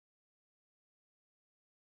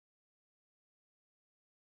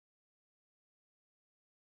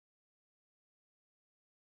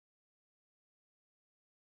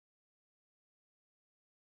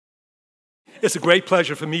It's a great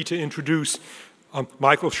pleasure for me to introduce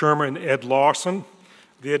Michael Shermer and Ed Larson.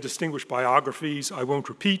 Their distinguished biographies I won't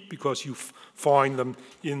repeat because you find them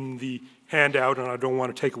in the handout and I don't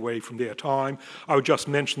want to take away from their time. I would just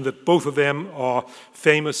mention that both of them are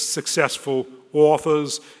famous, successful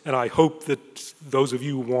authors, and I hope that those of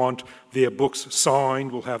you who want their books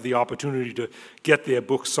signed will have the opportunity to get their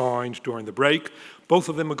books signed during the break. Both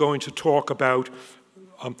of them are going to talk about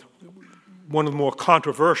one of the more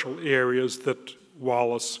controversial areas that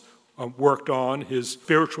Wallace worked on, his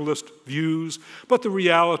spiritualist views. But the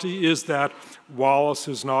reality is that Wallace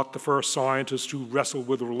is not the first scientist to wrestle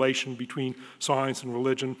with the relation between science and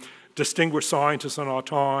religion. Distinguished scientists in our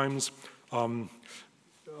times,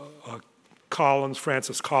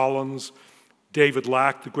 Francis Collins, David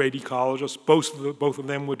Lack, the great ecologist, both of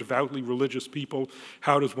them were devoutly religious people.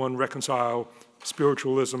 How does one reconcile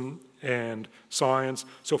spiritualism and science?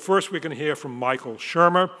 So first we're going to hear from Michael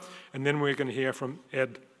Shermer, and then we're going to hear from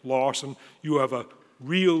Ed Larson. You have a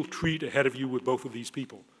real treat ahead of you with both of these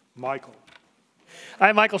people. Michael.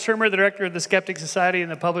 I'm Michael Shermer, the director of the Skeptic Society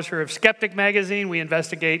and the publisher of Skeptic magazine. We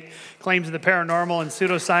investigate claims of the paranormal and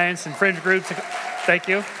pseudoscience and fringe groups. Thank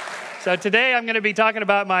you. So today I'm going to be talking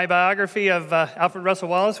about my biography of Alfred Russel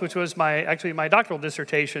Wallace, which was actually my doctoral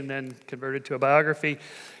dissertation, then converted to a biography,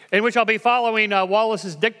 in which I'll be following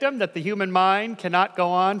Wallace's dictum that the human mind cannot go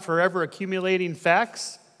on forever accumulating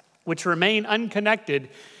facts which remain unconnected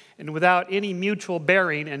and without any mutual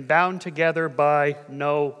bearing and bound together by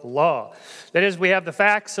no law. That is, we have the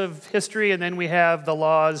facts of history and then we have the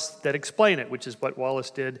laws that explain it, which is what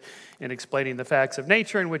Wallace did in explaining the facts of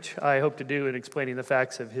nature and which I hope to do in explaining the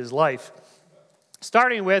facts of his life.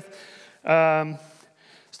 Starting with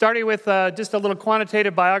just a little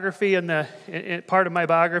quantitative biography. In part of my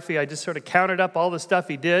biography, I just sort of counted up all the stuff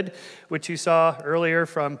he did, which you saw earlier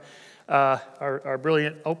from our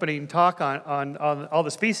brilliant opening talk on all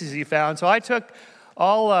the species he found. So I took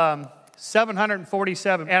all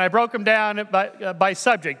 747, and I broke them down by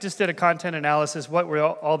subject, just did a content analysis. What were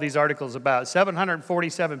all these articles about?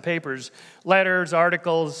 747 papers, letters,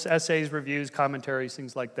 articles, essays, reviews, commentaries,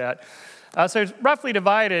 things like that. So it's roughly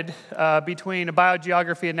divided between a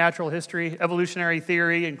biogeography and natural history, evolutionary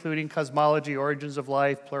theory, including cosmology, origins of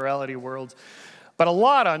life, plurality of worlds, but a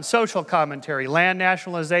lot on social commentary, land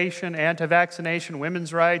nationalization, anti-vaccination,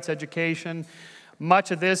 women's rights, education.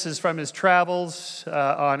 Much of this is from his travels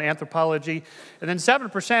on anthropology, and then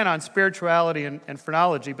 7% on spirituality and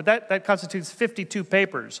phrenology, but that constitutes 52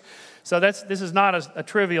 papers. So this is not a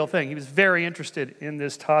trivial thing. He was very interested in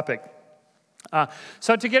this topic.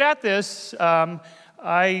 So to get at this,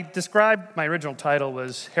 I described, my original title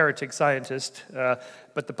was Heretic Scientist,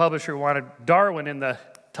 but the publisher wanted Darwin in the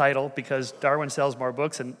title because Darwin sells more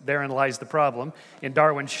books, and therein lies the problem, in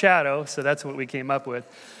Darwin's shadow, so that's what we came up with.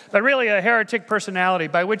 But really a heretic personality,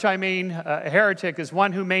 by which I mean a heretic is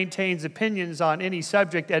one who maintains opinions on any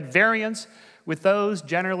subject at variance with those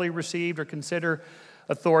generally received or considered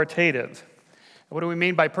authoritative. What do we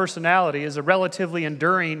mean by personality is a relatively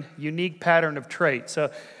enduring, unique pattern of traits. So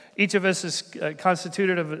each of us is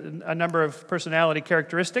constituted of a number of personality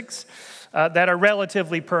characteristics that are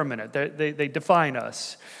relatively permanent. They define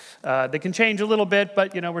us. They can change a little bit,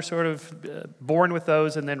 but we're sort of born with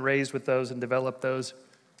those and then raised with those and develop those.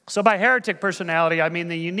 So by heretic personality, I mean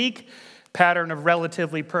the unique pattern of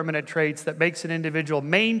relatively permanent traits that makes an individual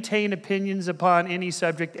maintain opinions upon any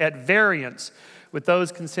subject at variance with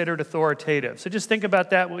those considered authoritative. So just think about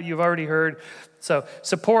that, what you've already heard. So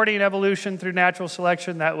supporting evolution through natural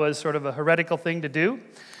selection, that was sort of a heretical thing to do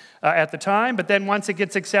at the time, but then once it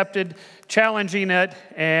gets accepted, challenging it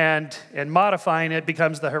and modifying it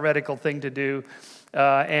becomes the heretical thing to do,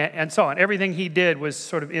 and so on. Everything he did was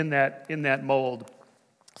sort of in that mold.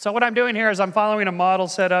 So what I'm doing here is I'm following a model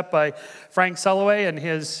set up by Frank Sulloway, and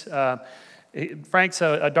Frank's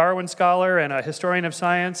a Darwin scholar and a historian of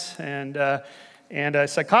science and a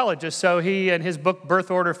psychologist. So he, in his book, Birth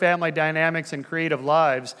Order, Family Dynamics, and Creative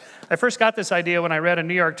Lives, I first got this idea when I read a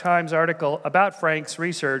New York Times article about Frank's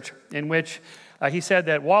research in which he said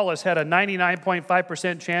that Wallace had a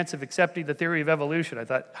 99.5% chance of accepting the theory of evolution. I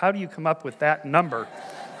thought, how do you come up with that number?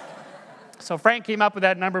 So Frank came up with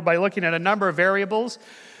that number by looking at a number of variables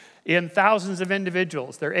in thousands of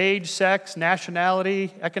individuals, their age, sex,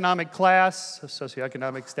 nationality, economic class,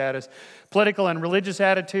 socioeconomic status, political and religious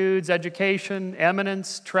attitudes, education,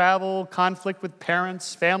 eminence, travel, conflict with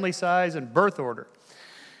parents, family size, and birth order.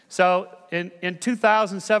 So in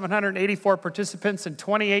 2,784 participants in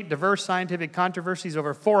 28 diverse scientific controversies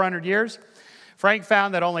over 400 years, Frank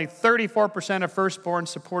found that only 34% of firstborns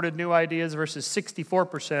supported new ideas versus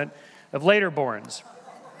 64% of laterborns.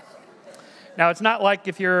 Now, it's not like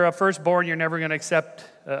if you're a firstborn, you're never going to accept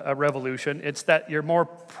a revolution. It's that you're more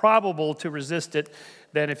probable to resist it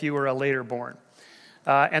than if you were a later born.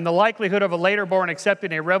 And the likelihood of a later born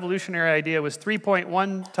accepting a revolutionary idea was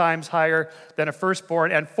 3.1 times higher than a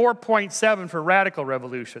firstborn, and 4.7 for radical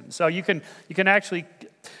revolution. So you can actually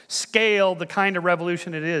scale the kind of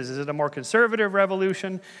revolution it is. Is it a more conservative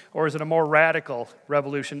revolution, or is it a more radical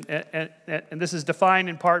revolution? And this is defined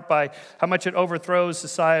in part by how much it overthrows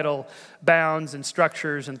societal bounds and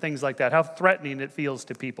structures and things like that, how threatening it feels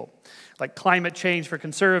to people. Like climate change for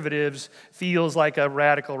conservatives feels like a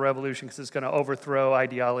radical revolution because it's going to overthrow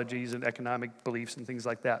ideologies and economic beliefs and things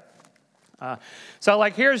like that. So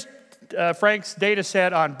like here's Frank's data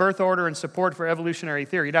set on birth order and support for evolutionary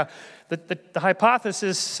theory. Now, the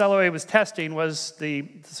hypothesis Selloé was testing was the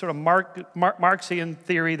sort of Marxian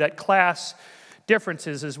theory that class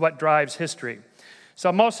differences is what drives history.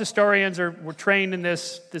 So most historians were trained in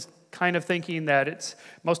this kind of thinking that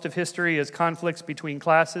most of history is conflicts between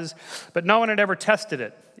classes, but no one had ever tested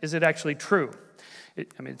it. Is it actually true?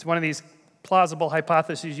 It's one of these plausible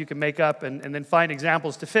hypotheses you can make up and then find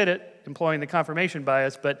examples to fit it, employing the confirmation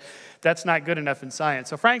bias, but that's not good enough in science.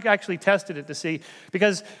 So Frank actually tested it to see,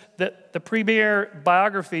 because the premier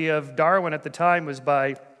biography of Darwin at the time was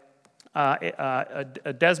by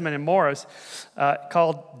Desmond and Morris,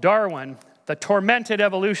 called Darwin, the Tormented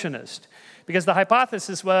Evolutionist, because the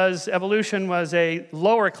hypothesis was evolution was a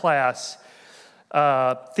lower class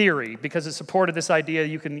theory, because it supported this idea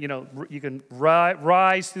you can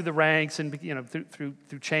rise through the ranks and through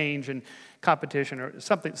change and competition or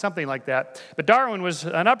something like that. But Darwin was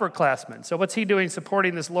an upperclassman, so what's he doing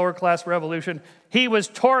supporting this lower class revolution? He was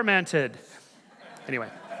tormented. Anyway,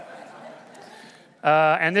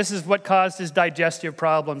 and this is what caused his digestive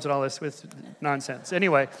problems and all this with nonsense.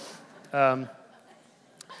 Anyway.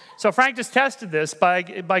 So Frank just tested this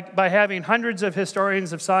by having hundreds of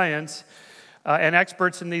historians of science and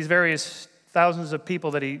experts in these various thousands of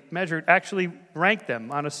people that he measured actually rank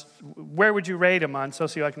them on where would you rate them on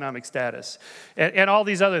socioeconomic status and all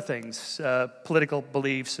these other things, political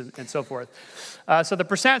beliefs and so forth. So the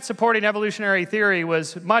percent supporting evolutionary theory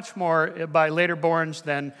was much more by later borns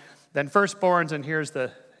than firstborns, and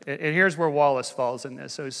here's where Wallace falls in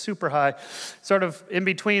this. So he's super high, sort of in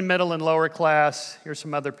between middle and lower class. Here's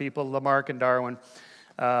some other people, Lamarck and Darwin,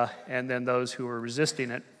 and then those who were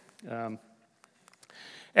resisting it.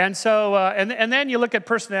 And then you look at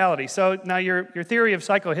personality. So now your theory of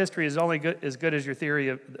psychohistory is only as good as your theory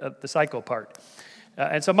of the psycho part.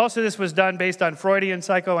 And so most of this was done based on Freudian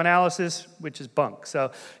psychoanalysis, which is bunk.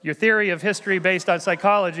 So your theory of history based on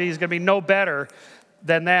psychology is going to be no better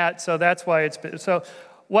than that. So that's why it's been so.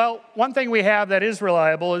 Well, one thing we have that is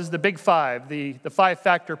reliable is the big five, the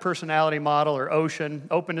five-factor personality model, or OCEAN: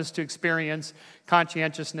 openness to experience,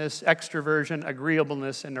 conscientiousness, extroversion,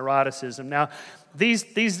 agreeableness, and neuroticism. Now,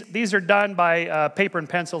 these are done by paper and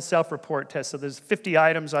pencil self-report tests. So there's 50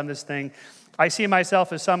 items on this thing. I see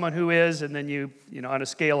myself as someone who is, and then you on a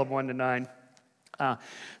scale of 1 to 9.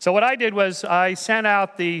 So what I did was I sent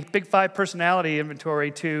out the Big Five personality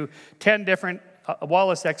inventory to 10 different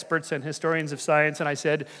Wallace experts and historians of science, and I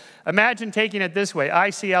said, imagine taking it this way. I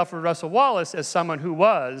see Alfred Russel Wallace as someone who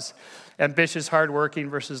was ambitious, hardworking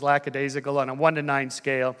versus lackadaisical on a 1 to 9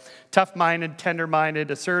 scale, tough-minded,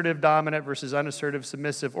 tender-minded, assertive, dominant versus unassertive,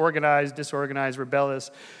 submissive, organized, disorganized,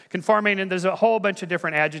 rebellious, conforming, and there's a whole bunch of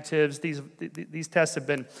different adjectives. These tests have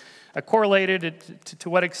been correlated to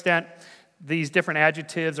what extent these different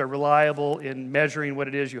adjectives are reliable in measuring what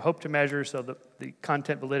it is you hope to measure, so the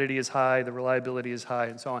content validity is high, the reliability is high,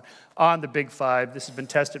 and so on the Big Five. This has been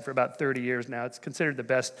tested for about 30 years now. It's considered the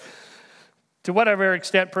best. To whatever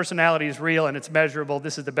extent personality is real and it's measurable,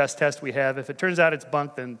 this is the best test we have. If it turns out it's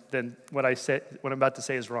bunk, then what I'm about to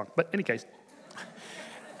say is wrong. But in any case,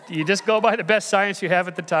 you just go by the best science you have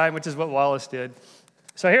at the time, which is what Wallace did.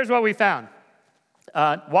 So here's what we found.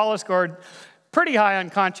 Wallace scored pretty high on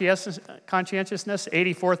conscientiousness,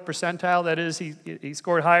 84th percentile. That is, he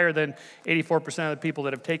scored higher than 84% of the people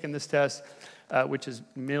that have taken this test, which is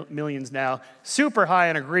millions now. Super high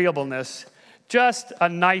on agreeableness. Just a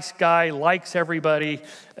nice guy, likes everybody,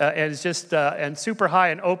 and is just and super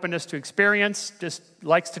high in openness to experience. Just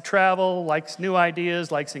likes to travel, likes new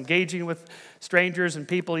ideas, likes engaging with strangers and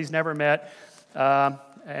people he's never met.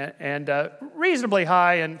 And reasonably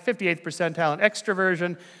high in 58th percentile in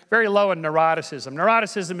extroversion, very low in neuroticism.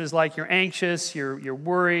 Neuroticism is like you're anxious, you're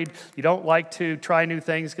worried, you don't like to try new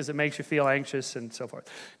things because it makes you feel anxious and so forth.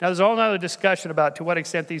 Now there's a whole other discussion about to what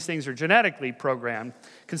extent these things are genetically programmed.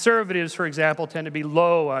 Conservatives, for example, tend to be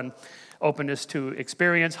low on openness to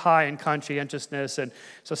experience, high in conscientiousness. And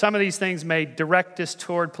so some of these things may direct us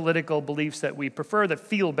toward political beliefs that we prefer, that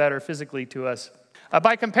feel better physically to us.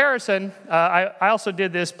 By comparison, I also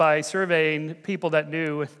did this by surveying people that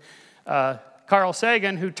knew Carl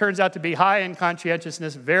Sagan, who turns out to be high in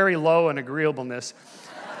conscientiousness, very low in agreeableness.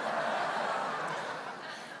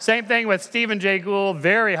 Same thing with Stephen Jay Gould,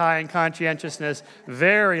 very high in conscientiousness,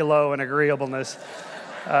 very low in agreeableness.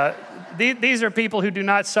 These are people who do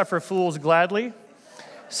not suffer fools gladly.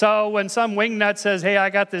 So when some wingnut says, hey, I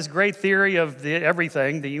got this great theory of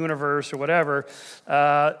everything, the universe or whatever,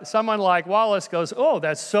 someone like Wallace goes, oh,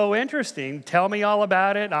 that's so interesting. Tell me all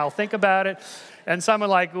about it. I'll think about it. And someone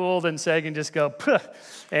like Gould and Sagan just go, puh,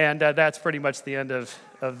 and that's pretty much the end of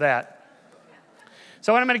that.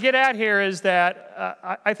 So what I'm going to get at here is that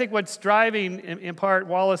I think what's driving, in part,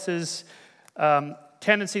 Wallace's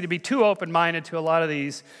tendency to be too open-minded to a lot of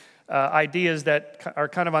these ideas that are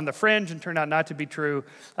kind of on the fringe and turn out not to be true,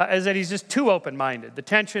 is that he's just too open-minded. The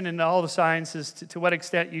tension in all the sciences, to what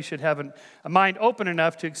extent you should have a mind open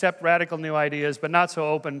enough to accept radical new ideas, but not so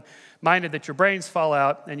open-minded that your brains fall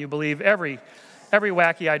out and you believe every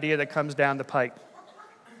wacky idea that comes down the pike.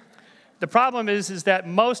 The problem is that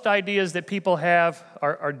most ideas that people have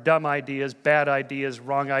are dumb ideas, bad ideas,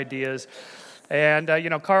 wrong ideas. And,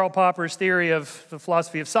 Karl Popper's theory of the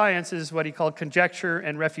philosophy of science is what he called conjecture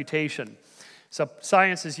and refutation. So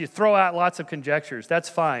science is you throw out lots of conjectures. That's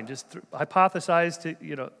fine. Just hypothesize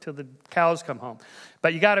till the cows come home.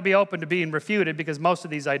 But you got to be open to being refuted because most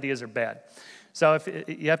of these ideas are bad. So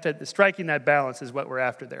you have to, striking that balance is what we're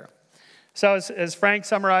after there. So as Frank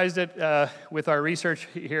summarized it with our research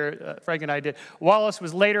here, Frank and I did, Wallace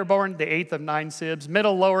was later born, the 8th of 9 sibs,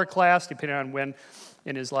 middle, lower class, depending on when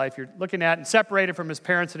in his life you're looking at, and separated from his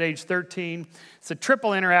parents at age 13. It's a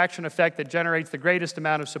triple interaction effect that generates the greatest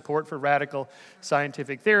amount of support for radical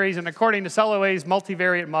scientific theories. And according to Soloway's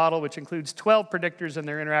multivariate model, which includes 12 predictors and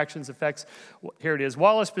their interactions effects, here it is,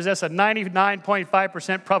 Wallace possessed a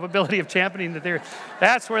 99.5% probability of championing the theory.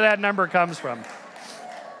 That's where that number comes from.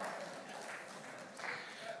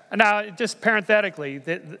 Now, just parenthetically,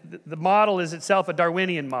 the model is itself a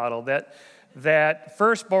Darwinian model, that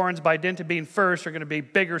firstborns, by dint of being first, are going to be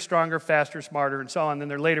bigger, stronger, faster, smarter, and so on than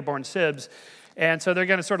their later-born sibs. And so they're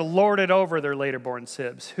going to sort of lord it over their later-born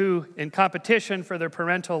sibs, who, in competition for their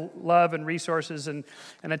parental love and resources and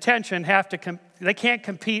attention, they can't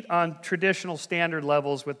compete on traditional standard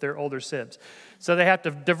levels with their older sibs. So they have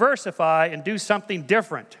to diversify and do something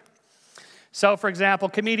different. So, for example,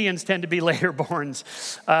 comedians tend to be later-borns,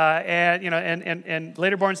 and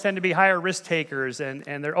later-borns tend to be higher risk takers, and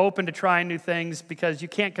they're open to trying new things because you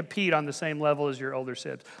can't compete on the same level as your older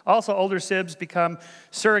sibs. Also, older sibs become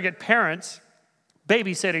surrogate parents,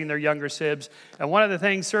 babysitting their younger sibs, and one of the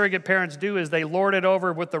things surrogate parents do is they lord it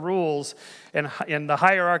over with the rules and the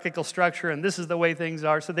hierarchical structure, and this is the way things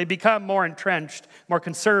are, so they become more entrenched, more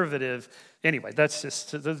conservative. Anyway, that's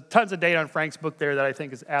just, there's tons of data on Frank's book there that I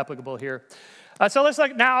think is applicable here. So let's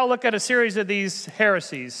now look at a series of these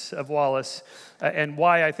heresies of Wallace and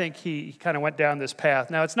why I think he kind of went down this path.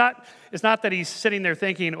 Now, it's not that he's sitting there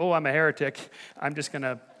thinking, oh, I'm a heretic. I'm just going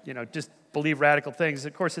to, just believe radical things.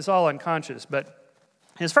 Of course, it's all unconscious. But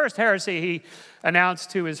his first heresy he announced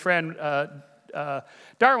to his friend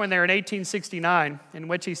Darwin there in 1869, in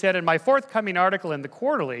which he said, in my forthcoming article in the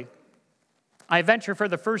Quarterly, I venture for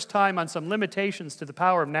the first time on some limitations to the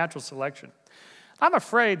power of natural selection. I'm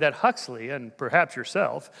afraid that Huxley, and perhaps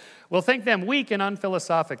yourself, will think them weak and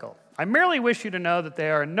unphilosophical. I merely wish you to know that they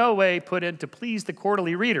are in no way put in to please the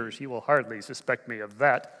Quarterly readers. You will hardly suspect me of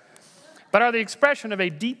that. But are the expression of a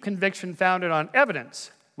deep conviction founded on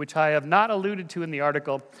evidence, which I have not alluded to in the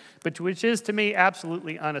article, but which is to me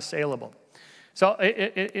absolutely unassailable. So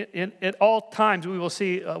at all times, we will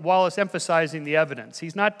see Wallace emphasizing the evidence.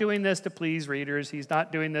 He's not doing this to please readers. He's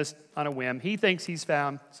not doing this on a whim. He thinks he's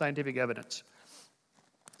found scientific evidence.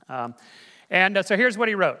 So here's what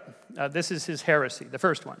he wrote. This is his heresy, the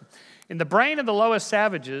first one. In the brain of the lowest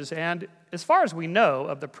savages, and as far as we know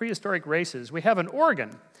of the prehistoric races, we have an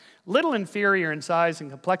organ, little inferior in size and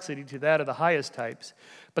complexity to that of the highest types,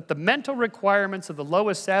 but the mental requirements of the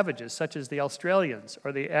lowest savages, such as the Australians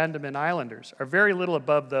or the Andaman Islanders, are very little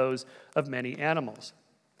above those of many animals.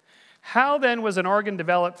 How then was an organ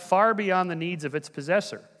developed far beyond the needs of its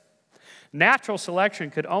possessor? Natural selection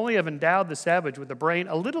could only have endowed the savage with a brain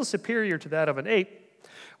a little superior to that of an ape,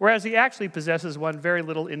 whereas he actually possesses one very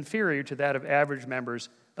little inferior to that of average members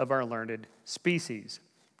of our learned species.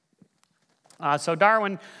 So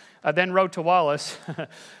Darwin then wrote to Wallace,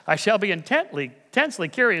 I shall be intensely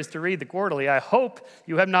curious to read the Quarterly. I hope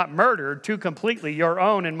you have not murdered too completely your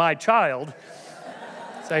own and my child.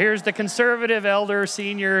 So here's the conservative elder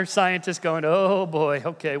senior scientist going, oh boy,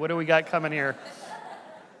 okay, what do we got coming here?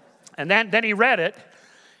 And then he read it.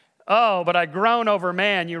 Oh, but I groan over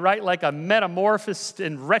man. You write like a metamorphosed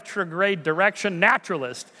in retrograde direction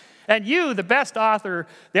naturalist. And you, the best author,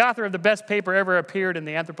 the author of the best paper ever appeared in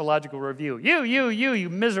the Anthropological Review. You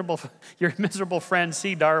miserable, your miserable friend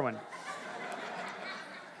C. Darwin.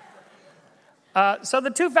 So the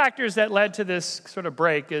two factors that led to this sort of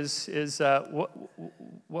break is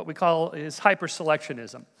what we call is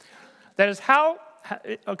hyperselectionism. That is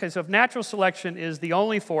okay, so if natural selection is the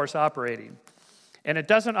only force operating, and it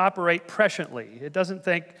doesn't operate presciently, it doesn't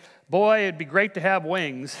think, boy, it'd be great to have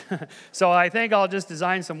wings, so I think I'll just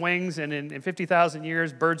design some wings, and in 50,000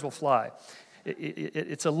 years, birds will fly.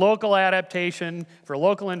 It's a local adaptation for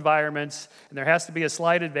local environments, and there has to be a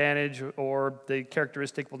slight advantage, or the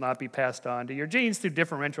characteristic will not be passed on to your genes through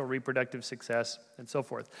differential reproductive success, and so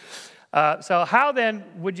forth. So how then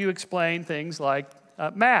would you explain things like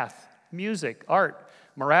math, music, art,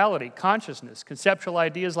 morality, consciousness, conceptual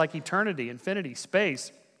ideas like eternity, infinity,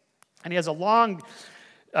 space? And he has a long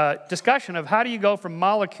discussion of how do you go from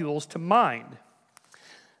molecules to mind.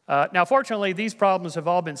 Now, fortunately, these problems have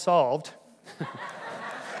all been solved.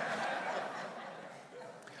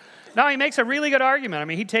 Now, he makes a really good argument. I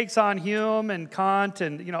mean, he takes on Hume and Kant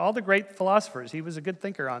and all the great philosophers. He was a good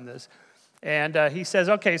thinker on this. And he says,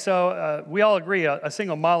 okay, so we all agree a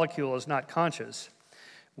single molecule is not conscious.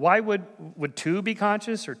 Why would 2 be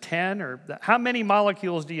conscious, or 10, or how many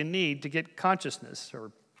molecules do you need to get consciousness?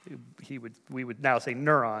 Or we would now say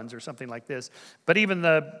neurons or something like this. But even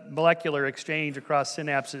the molecular exchange across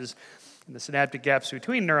synapses and the synaptic gaps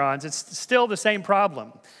between neurons, it's still the same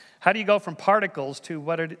problem. How do you go from particles to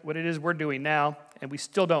what it is we're doing now, and we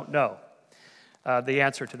still don't know the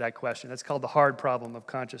answer to that question? That's called the hard problem of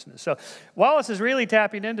consciousness. So Wallace is really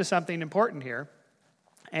tapping into something important here.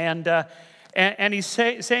 And he's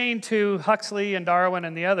saying to Huxley and Darwin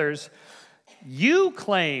and the others, you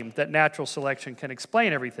claim that natural selection can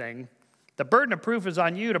explain everything. The burden of proof is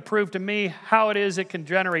on you to prove to me how it is it can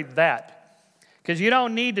generate that. Because you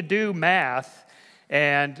don't need to do math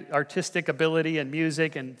and artistic ability and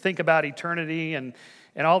music and think about eternity and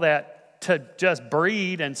all that to just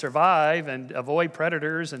breed and survive and avoid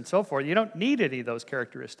predators and so forth. You don't need any of those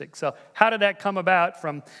characteristics. So how did that come about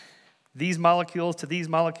from these molecules to these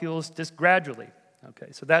molecules just gradually?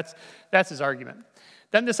 Okay, so that's his argument.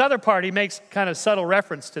 Then this other part, he makes kind of subtle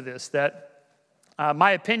reference to this, that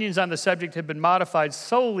my opinions on the subject have been modified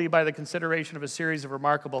solely by the consideration of a series of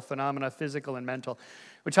remarkable phenomena, physical and mental,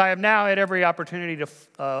 which I have now had every opportunity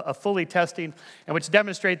to fully testing, and which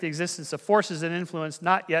demonstrate the existence of forces and influence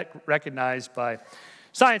not yet recognized by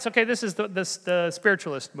science. Okay, this is the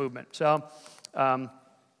spiritualist movement. So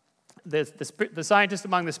the scientist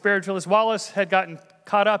among the spiritualists, Wallace had gotten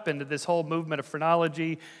caught up into this whole movement of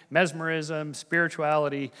phrenology, mesmerism,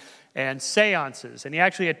 spirituality, and seances. And he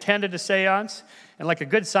actually attended a seance, and like a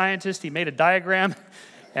good scientist, he made a diagram,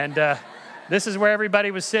 and this is where everybody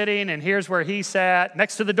was sitting, and here's where he sat,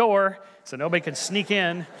 next to the door, so nobody could sneak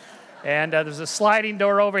in. And there's a sliding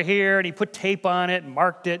door over here, and he put tape on it and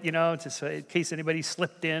marked it, just in case anybody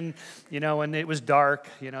slipped in, and it was dark.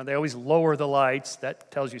 They always lower the lights.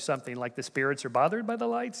 That tells you something, like the spirits are bothered by the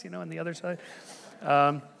lights, on the other side.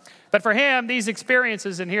 But for him, these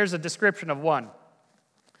experiences, and here's a description of one.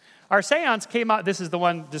 Our seance came out, this is the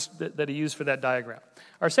one that he used for that diagram.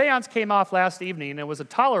 Our seance came off last evening, and it was a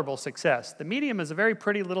tolerable success. The medium is a very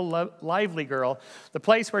pretty little lively girl. The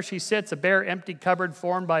place where she sits, a bare empty cupboard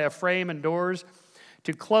formed by a frame and doors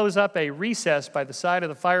to close up a recess by the side of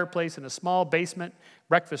the fireplace in a small basement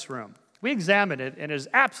breakfast room. We examined it, and it is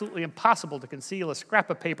absolutely impossible to conceal a scrap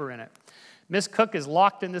of paper in it. Miss Cook is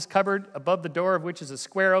locked in this cupboard, above the door of which is a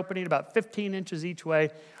square opening about 15 inches each way.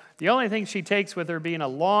 The only thing she takes with her being a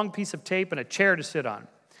long piece of tape and a chair to sit on.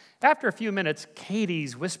 After a few minutes,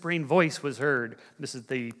 Katie's whispering voice was heard. This is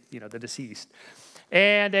the deceased.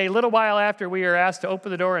 And a little while after we were asked to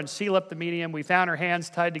open the door and seal up the medium, we found her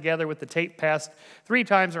hands tied together with the tape passed 3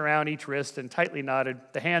 times around each wrist and tightly knotted.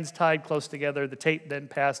 The hands tied close together, the tape then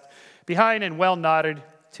passed behind and well knotted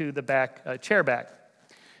to the back, chair back.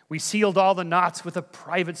 We sealed all the knots with a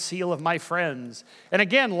private seal of my friends, and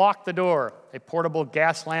again locked the door. A portable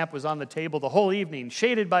gas lamp was on the table the whole evening,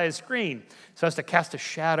 shaded by a screen, so as to cast a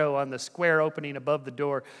shadow on the square opening above the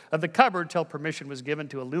door of the cupboard till permission was given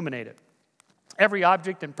to illuminate it. Every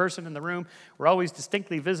object and person in the room were always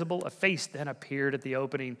distinctly visible. A face then appeared at the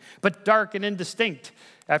opening, but dark and indistinct.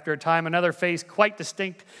 After a time, another face, quite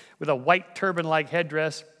distinct, with a white turban-like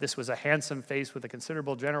headdress. This was a handsome face with a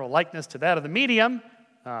considerable general likeness to that of the medium.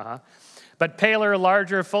 But but paler,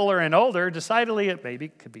 larger, fuller, and older, decidedly, it maybe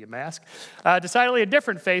could be a mask, decidedly a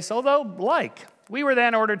different face, although like. We were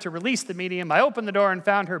then ordered to release the medium. I opened the door and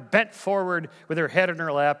found her bent forward with her head in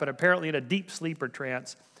her lap and apparently in a deep sleep or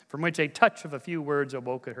trance, from which a touch of a few words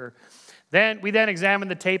awoke at her. We then examined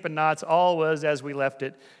the tape and knots. All was as we left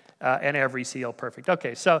it, and every seal perfect.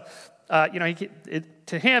 Okay, so,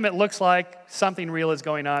 to him it looks like something real is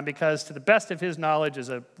going on because to the best of his knowledge as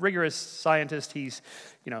a rigorous scientist, he's,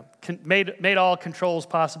 made all controls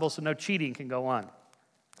possible so no cheating can go on.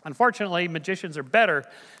 Unfortunately, magicians are better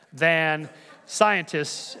than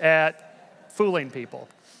scientists at fooling people.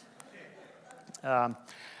 And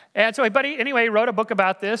so, but he wrote a book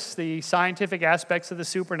about this, the scientific aspects of the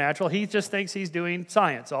supernatural. He just thinks he's doing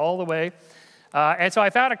science all the way. And so I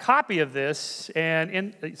found a copy of this,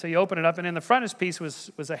 and so you open it up, and in the frontispiece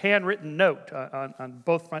was a handwritten note on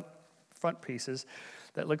both front pieces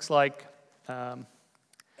that looks like,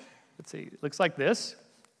 it looks like this.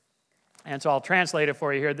 And so I'll translate it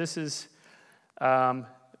for you here. This is the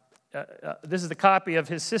copy of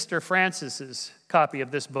his sister Frances's copy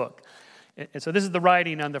of this book. And so this is the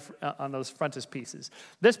writing on those frontispieces.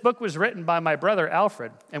 This book was written by my brother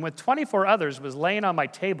Alfred, and with 24 others was laying on my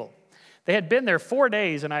table. They had been there 4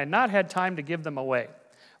 days, and I had not had time to give them away.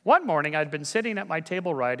 One morning, I'd been sitting at my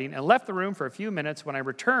table writing and left the room for a few minutes. When I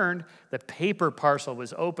returned, the paper parcel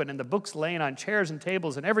was open and the books laying on chairs and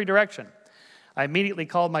tables in every direction. I immediately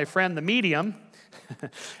called my friend, the medium,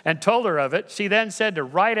 and told her of it. She then said to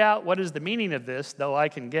write out what is the meaning of this, though I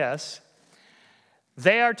can guess.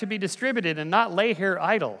 They are to be distributed and not lay here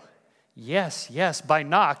idle. Yes, yes, by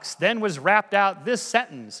Knox. Then was rapped out this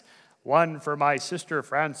sentence, one for my sister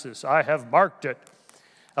Frances, I have marked it.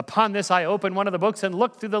 Upon this I opened one of the books and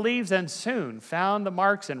looked through the leaves and soon found the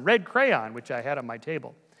marks in red crayon, which I had on my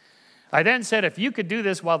table. I then said, if you could do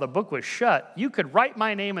this while the book was shut, you could write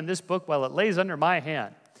my name in this book while it lays under my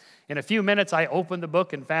hand. In a few minutes, I opened the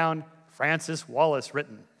book and found Francis Wallace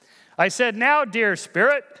written. I said, now, dear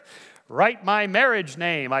spirit, write my marriage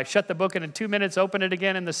name. I shut the book and in 2 minutes opened it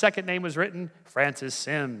again, and the second name was written, Francis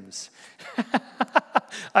Sims.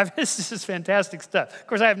 This is fantastic stuff. Of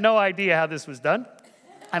course, I have no idea how this was done.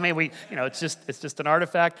 I mean, it's just an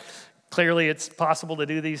artifact. Clearly, it's possible to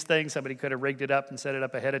do these things. Somebody could have rigged it up and set it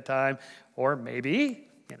up ahead of time, or maybe,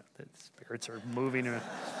 the spirits are moving.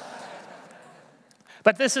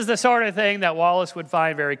 But this is the sort of thing that Wallace would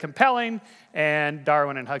find very compelling, and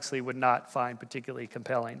Darwin and Huxley would not find particularly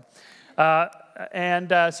compelling. So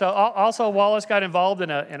also Wallace got involved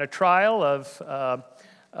in a trial of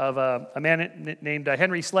a man named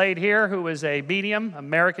Henry Slade here, who was a medium,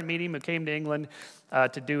 American medium, who came to England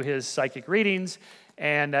to do his psychic readings.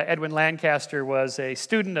 And Edwin Lancaster was a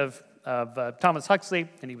student of Thomas Huxley,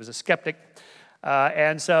 and he was a skeptic.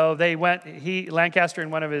 And so Lancaster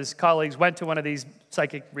and one of his colleagues went to one of these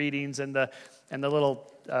psychic readings, and the little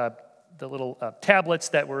tablets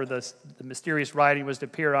that were the mysterious writing was to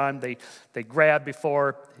appear on, they grabbed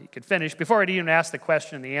before he could finish. Before he'd even asked the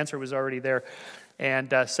question, the answer was already there.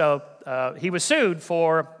 And so he was sued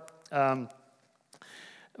for, there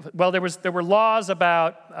were laws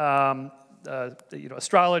about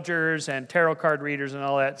astrologers and tarot card readers and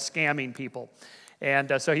all that scamming people.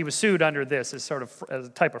 And so he was sued under this as a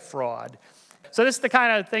type of fraud. So this is the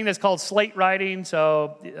kind of thing that's called slate writing.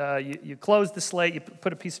 So you close the slate, you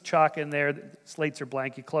put a piece of chalk in there, the slates are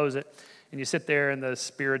blank, you close it, and you sit there and the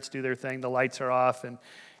spirits do their thing, the lights are off,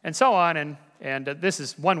 and so on. And this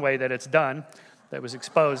is one way that it's done that was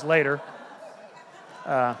exposed later.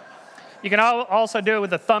 You can also do it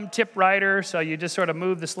with a thumb tip writer, so you just sort of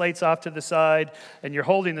move the slates off to the side, and you're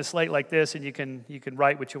holding the slate like this, and you can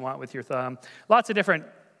write what you want with your thumb. Lots of different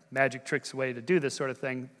magic tricks way to do this sort of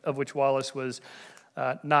thing, of which Wallace was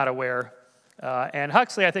not aware. And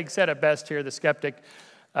Huxley, I think, said it best here, the skeptic.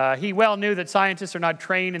 He well knew that scientists are not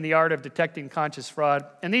trained in the art of detecting conscious fraud.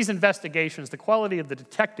 In these investigations, the quality of the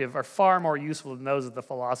detective are far more useful than those of the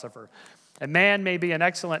philosopher. A man may be an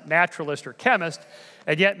excellent naturalist or chemist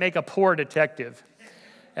and yet make a poor detective.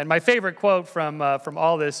 And my favorite quote from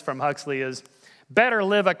all this from Huxley is, better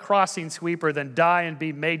live a crossing sweeper than die and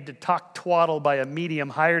be made to talk twaddle by a medium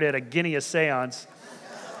hired at a guinea a seance.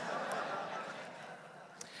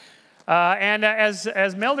 And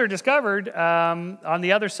as Milner discovered, on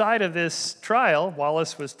the other side of this trial,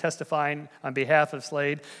 Wallace was testifying on behalf of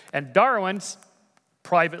Slade, and Darwin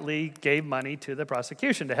privately gave money to the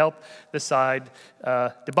prosecution to help the side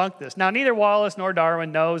debunk this. Now, neither Wallace nor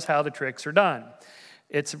Darwin knows how the tricks are done.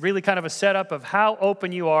 It's really kind of a setup of how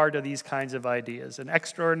open you are to these kinds of ideas. An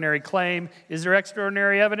extraordinary claim, is there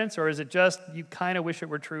extraordinary evidence, or is it just you kind of wish it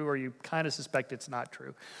were true, or you kind of suspect it's not true?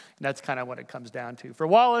 And that's kind of what it comes down to. For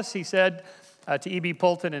Wallace, he said to E.B.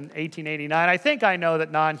 Poulton in 1889, I think I know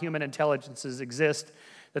that non-human intelligences exist,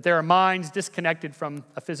 that there are minds disconnected from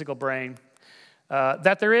a physical brain,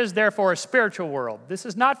 that there is, therefore, a spiritual world. This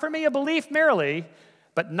is not for me a belief merely,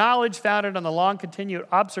 but knowledge founded on the long continued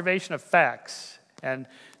observation of facts. And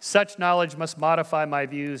such knowledge must modify my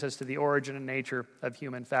views as to the origin and nature of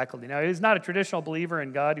human faculty. Now, he's not a traditional believer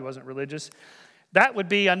in God. He wasn't religious. That would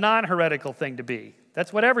be a non-heretical thing to be.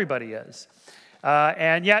 That's what everybody is.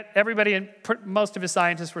 And yet, everybody, and most of his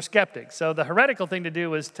scientists were skeptics. So the heretical thing to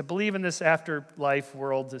do was to believe in this afterlife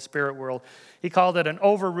world, the spirit world. He called it an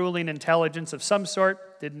overruling intelligence of some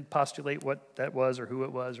sort. Didn't postulate what that was or who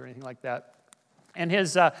it was or anything like that. In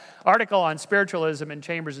his article on spiritualism in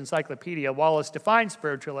Chambers' Encyclopedia, Wallace defined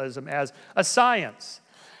spiritualism as a science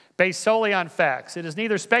based solely on facts. It is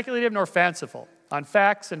neither speculative nor fanciful, on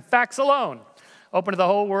facts and facts alone, open to the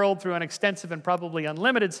whole world through an extensive and probably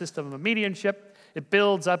unlimited system of mediumship. It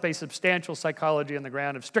builds up a substantial psychology on the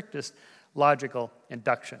ground of strictest logical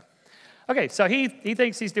induction. Okay, so he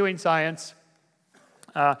thinks he's doing science.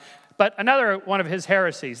 But another one of his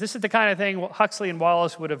heresies, this is the kind of thing Huxley and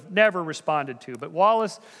Wallace would have never responded to. But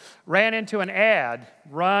Wallace ran into an ad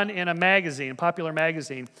run in a magazine, a popular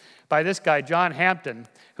magazine, by this guy, John Hampton,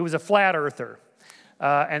 who was a flat earther.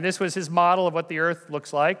 And this was his model of what the earth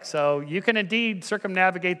looks like. So you can indeed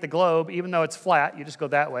circumnavigate the globe, even though it's flat. You just go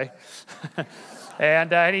that way.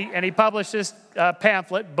 and he published this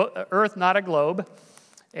pamphlet, Earth Not a Globe.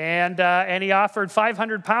 And he offered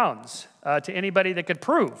 £500 to anybody that could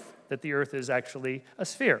prove that the earth is actually a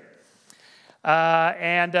sphere.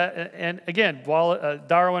 And again,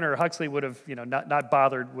 Darwin or Huxley would have not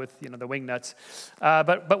bothered with the wing nuts.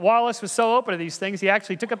 But Wallace was so open to these things, he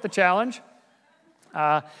actually took up the challenge.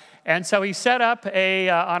 And so he set up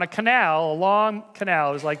on a canal, a long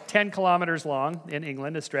canal, it was like 10 kilometers long in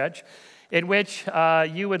England, a stretch, in which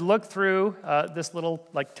you would look through this little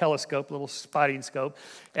telescope, little spotting scope,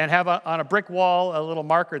 and have on a brick wall a little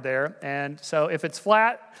marker there. And so if it's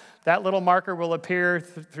flat, that little marker will appear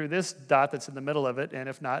through this dot that's in the middle of it, and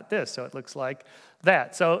if not, this. So it looks like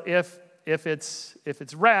that. So if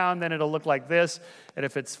it's round, then it'll look like this, and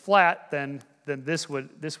if it's flat, then this would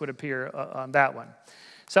appear on that one.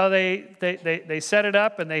 So they set it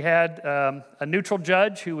up, and they had a neutral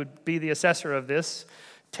judge who would be the assessor of this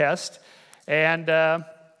test, and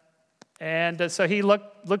so he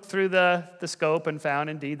looked through the scope and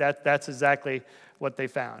found indeed that's exactly what they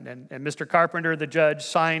found. And Mr. Carpenter, the judge,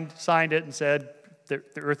 signed it and said the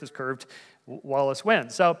earth is curved. Wallace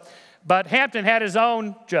wins. But Hampton had his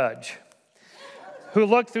own judge who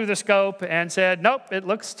looked through the scope and said, nope, it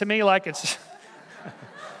looks to me like it's...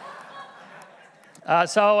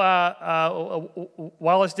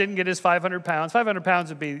 Wallace didn't get his 500 pounds. 500 pounds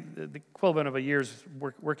would be the equivalent of a year's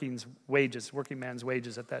working man's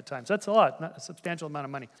wages at that time. So that's a lot, not a substantial amount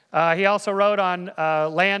of money. He also wrote on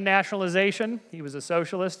land nationalization. He was a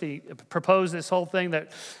socialist. He proposed this whole thing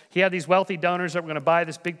that he had these wealthy donors that were going to buy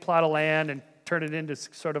this big plot of land and turn it into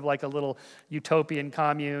sort of like a little utopian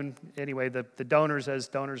commune. Anyway, the donors, as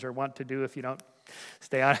donors are wont to do if you don't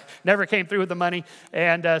stay on, never came through with the money,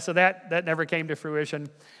 and so that never came to fruition.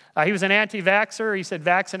 He was an anti-vaxxer. He said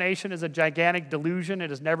vaccination is a gigantic delusion. It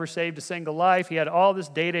has never saved a single life. He had all this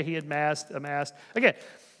data he had amassed. Again,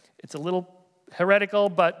 it's a little heretical,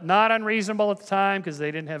 but not unreasonable at the time because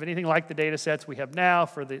they didn't have anything like the data sets we have now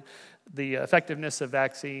for the effectiveness of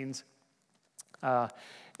vaccines.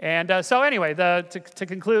 So anyway, to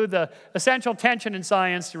conclude, the essential tension in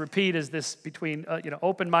science, to repeat, is this between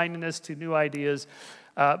open-mindedness to new ideas,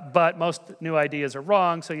 but most new ideas are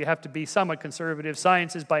wrong, so you have to be somewhat conservative.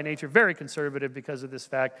 Science is by nature very conservative because of this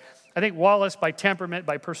fact. I think Wallace, by temperament,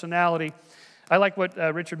 by personality, I like what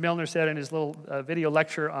Richard Milner said in his little video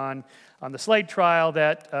lecture on the Slade trial,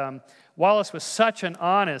 that Wallace was such an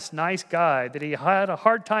honest, nice guy that he had a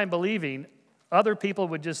hard time believing other people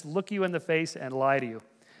would just look you in the face and lie to you.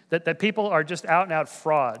 That people are just out-and-out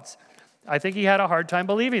frauds. I think he had a hard time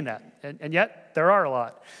believing that, and yet there are a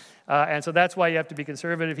lot. And so that's why you have to be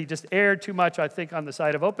conservative. He just erred too much, I think, on the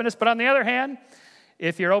side of openness. But on the other hand,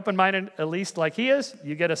 if you're open-minded, at least like he is,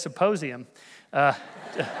 you get a symposium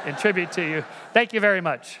in tribute to you. Thank you very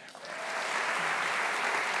much.